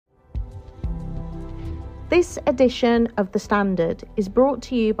This edition of The Standard is brought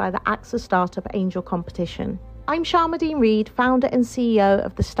to you by the AXA Startup Angel Competition. I'm Sharmadean Reid, founder and CEO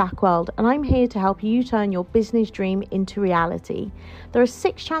of The Stack World, and I'm here to help you turn your business dream into reality. There are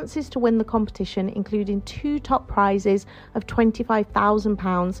 6 chances to win the competition, including 2 top prizes of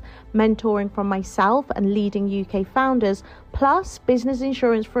 £25,000, mentoring from myself and leading UK founders, plus business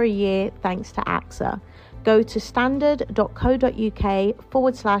insurance for a year thanks to AXA. Go to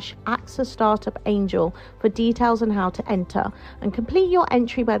standard.co.uk/AXA Startup Angel for details on how to enter and complete your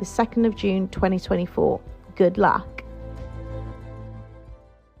entry by the 2nd of June 2024. Good luck.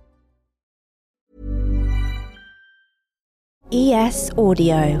 ES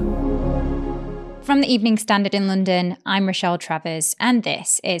Audio. From the Evening Standard in London, I'm Rochelle Travers, and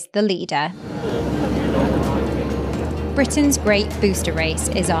this is The Leader. Britain's great booster race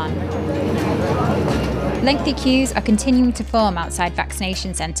is on. Lengthy queues are continuing to form outside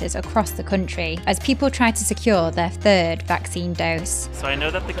vaccination centres across the country as people try to secure their 3rd vaccine dose. So I know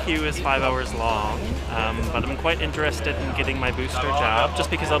that the queue is 5 hours long, but I'm quite interested in getting my booster jab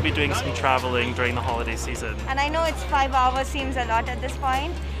just because I'll be doing some travelling during the holiday season. And I know it's 5 hours seems a lot at this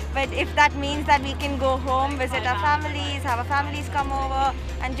point, but if that means that we can go home, visit our families, have our families come over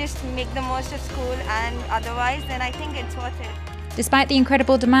and just make the most of school and otherwise, then I think it's worth it. Despite the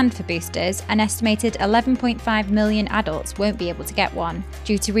incredible demand for boosters, an estimated 11.5 million adults won't be able to get one,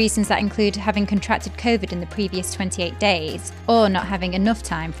 due to reasons that include having contracted COVID in the previous 28 days, or not having enough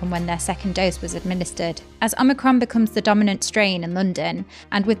time from when their 2nd dose was administered. As Omicron becomes the dominant strain in London,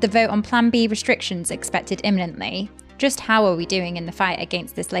 and with the vote on Plan B restrictions expected imminently, just how are we doing in the fight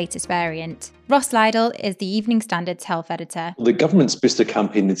against this latest variant? Ross Lydall is the Evening Standard's health editor. The government's booster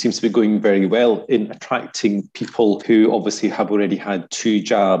campaign, it seems to be going very well in attracting people who obviously have already had 2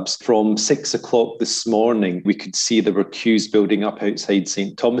 jabs. From 6 o'clock this morning, we could see there were queues building up outside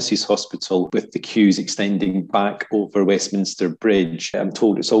St Thomas's Hospital, with the queues extending back over Westminster Bridge. I'm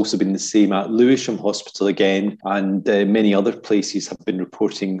told it's also been the same at Lewisham Hospital again, and many other places have been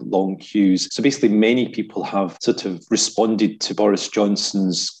reporting long queues. So basically, many people have sort of responded to Boris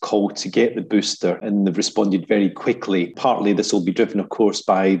Johnson's call to get the booster, and they've responded very quickly. Partly this will be driven, of course,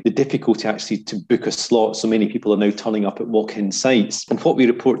 by the difficulty actually to book a slot. So many people are now turning up at walk-in sites. And what we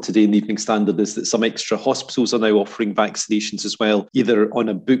report today in the Evening Standard is that some extra hospitals are now offering vaccinations as well, either on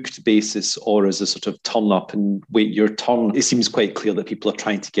a booked basis or as a sort of turn up and wait your turn. It seems quite clear that people are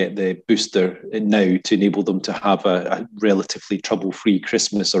trying to get the booster now to enable them to have a relatively trouble-free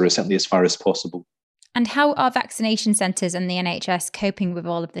Christmas, or certainly as far as possible. And how are vaccination centres and the NHS coping with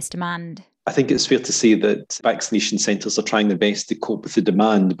all of this demand? I think it's fair to say that vaccination centres are trying their best to cope with the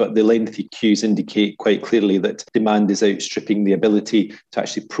demand, but the lengthy queues indicate quite clearly that demand is outstripping the ability to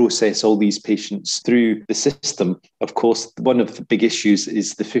actually process all these patients through the system. Of course, one of the big issues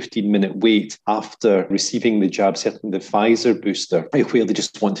is the 15-minute wait after receiving the jab, certainly the Pfizer booster, where they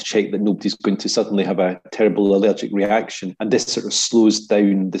just want to check that nobody's going to suddenly have a terrible allergic reaction. And this sort of slows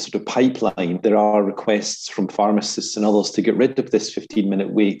down the sort of pipeline. There are requests from pharmacists and others to get rid of this 15-minute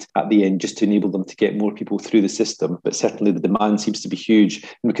wait at the end, just to enable them to get more people through the system. But certainly the demand seems to be huge.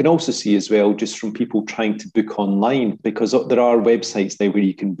 And we can also see as well, just from people trying to book online, because there are websites now where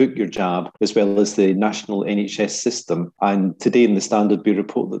you can book your jab, as well as the national NHS system. And today in the Standard, we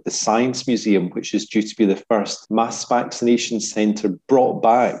report that the Science Museum, which is due to be the first mass vaccination centre brought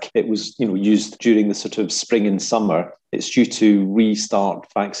back, it was used during the sort of spring and summer. It's due to restart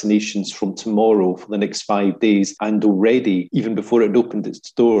vaccinations from tomorrow for the next 5 days. And already, even before it opened its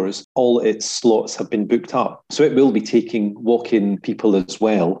doors, all its slots have been booked up. So it will be taking walk-in people as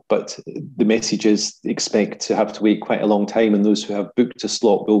well. But the message is expect to have to wait quite a long time, and those who have booked a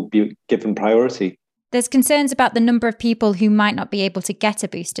slot will be given priority. There's concerns about the number of people who might not be able to get a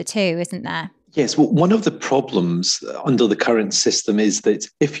booster too, isn't there? Yes, well, one of the problems under the current system is that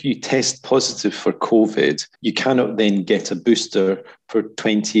if you test positive for COVID, you cannot then get a booster for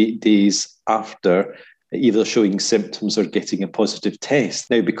 28 days after either showing symptoms or getting a positive test.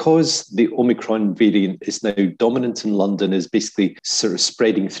 Now, because the Omicron variant is now dominant in London, is basically sort of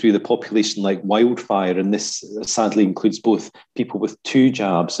spreading through the population like wildfire, and this sadly includes both people with 2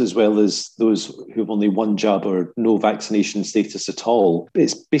 jabs as well as those who have only 1 jab or no vaccination status at all.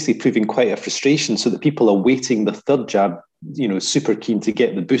 It's basically proving quite a frustration, so that people are waiting the 3rd jab super keen to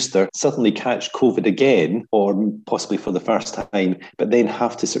get the booster, suddenly catch COVID again, or possibly for the first time, but then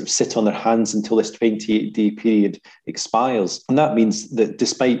have to sort of sit on their hands until this 28-day period expires. And that means that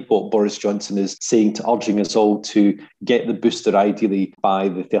despite what Boris Johnson is saying, to urging us all to get the booster ideally by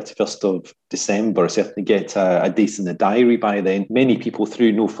the 31st of December, certainly get a date in the diary by then, many people,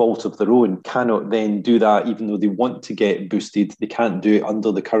 through no fault of their own, cannot then do that even though they want to get boosted. They can't do it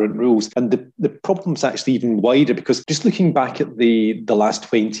under the current rules. And the problem's actually even wider, because just looking back at the last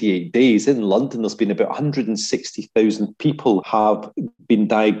 28 days, in London, there's been about 160,000 people have been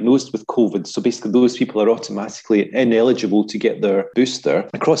diagnosed with COVID. So basically those people are automatically ineligible to get their booster.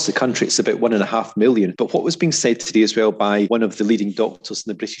 Across the country, it's about 1.5 million. But what was being said today as well by one of the leading doctors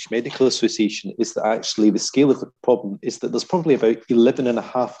in the British Medical Association is that actually the scale of the problem is that there's probably about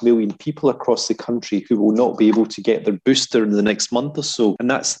 11.5 million people across the country who will not be able to get their booster in the next month or so. And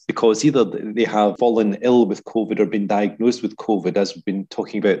that's because either they have fallen ill with COVID or been diagnosed with COVID, as we've been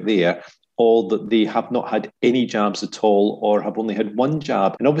talking about there, or that they have not had any jabs at all or have only had one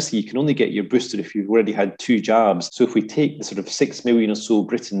jab. And obviously you can only get your booster if you've already had 2 jabs. So if we take the sort of 6 million or so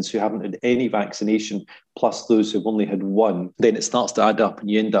Britons who haven't had any vaccination, plus those who've only had one, then it starts to add up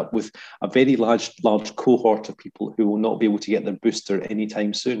and you end up with a very large cohort of people who will not be able to get their booster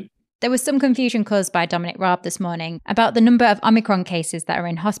anytime soon. There was some confusion caused by Dominic Raab this morning about the number of Omicron cases that are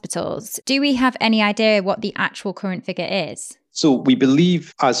in hospitals. Do we have any idea what the actual current figure is? So we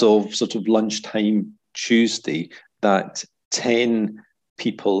believe, as of sort of lunchtime Tuesday, that 10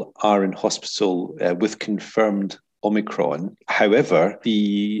 people are in hospital with confirmed Omicron. However,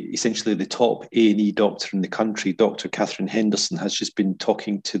 essentially the top A&E doctor in the country, Dr. Catherine Henderson, has just been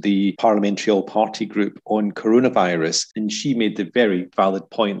talking to the Parliamentary All-Party Group on coronavirus, and she made the very valid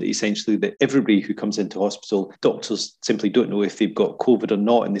point that essentially that everybody who comes into hospital, doctors simply don't know if they've got COVID or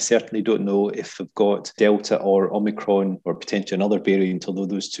not, and they certainly don't know if they've got Delta or Omicron or potentially another variant, although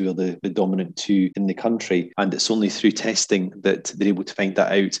those two are the dominant two in the country. And it's only through testing that they're able to find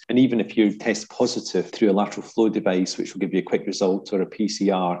that out. And even if you test positive through a lateral flow device, which will give you a quick result, or a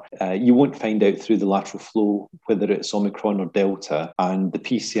PCR, you won't find out through the lateral flow whether it's Omicron or Delta. And the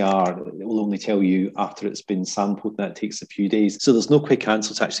PCR will only tell you after it's been sampled, and that takes a few days. So there's no quick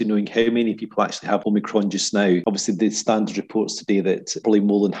answer to actually knowing how many people actually have Omicron just now. Obviously, the standard reports today that probably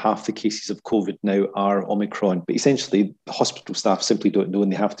more than half the cases of COVID now are Omicron. But essentially, the hospital staff simply don't know,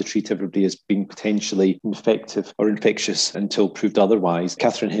 and they have to treat everybody as being potentially infective or infectious until proved otherwise.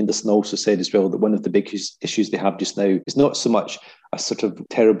 Catherine Henderson also said as well that one of the big issues they have just now is not so much a sort of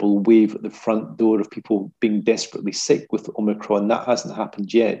terrible wave at the front door of people being desperately sick with Omicron. That hasn't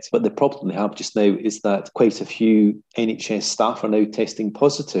happened yet. But the problem they have just now is that quite a few NHS staff are now testing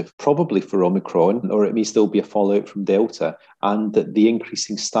positive, probably for Omicron, or it may still be a fallout from Delta, and that the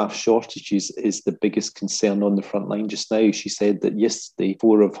increasing staff shortages is the biggest concern on the front line just now. She said that yesterday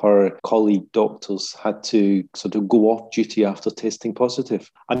 4 of her colleague doctors had to sort of go off duty after testing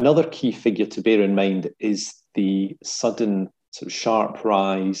positive. Another key figure to bear in mind is the sudden sort of sharp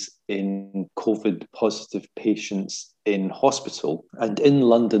rise in COVID positive patients in hospital. And in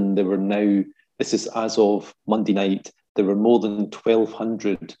London, there were now, this is as of Monday night, there were more than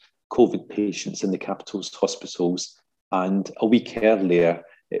 1,200 COVID patients in the capital's hospitals. And a week earlier,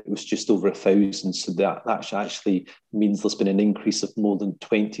 it was just over 1,000. So that actually means there's been an increase of more than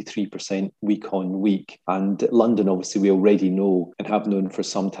 23% week on week. And London, obviously, we already know and have known for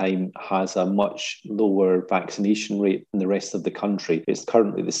some time, has a much lower vaccination rate than the rest of the country. It's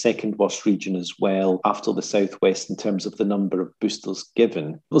currently the second worst region as well, after the Southwest, in terms of the number of boosters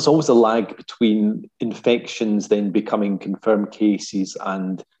given. There's always a lag between infections then becoming confirmed cases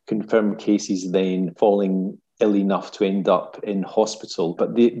and confirmed cases then falling ill enough to end up in hospital.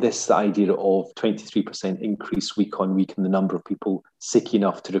 But this idea of 23% increase week on week in the number of people sick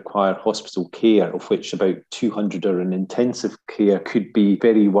enough to require hospital care, of which about 200 are in intensive care, could be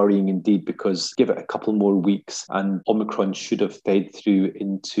very worrying indeed, because give it a couple more weeks and Omicron should have fed through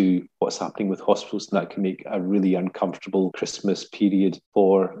into what's happening with hospitals, and that can make a really uncomfortable Christmas period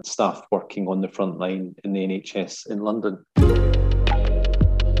for staff working on the front line in the NHS in London.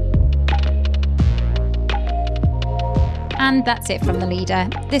 And that's it from The Leader.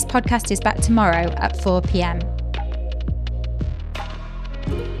 This podcast is back tomorrow at 4 p.m.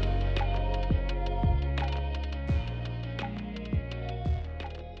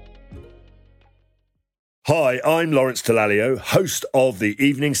 Hi, I'm Lawrence Dallaglio, host of the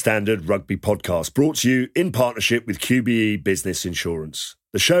Evening Standard Rugby Podcast, brought to you in partnership with QBE Business Insurance.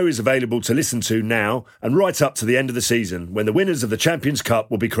 The show is available to listen to now and right up to the end of the season, when the winners of the Champions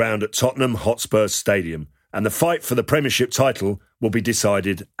Cup will be crowned at Tottenham Hotspur Stadium, and the fight for the Premiership title will be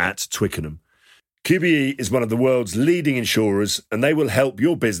decided at Twickenham. QBE is one of the world's leading insurers, and they will help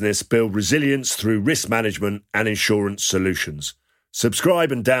your business build resilience through risk management and insurance solutions.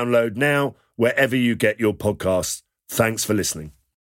 Subscribe and download now wherever you get your podcasts. Thanks for listening.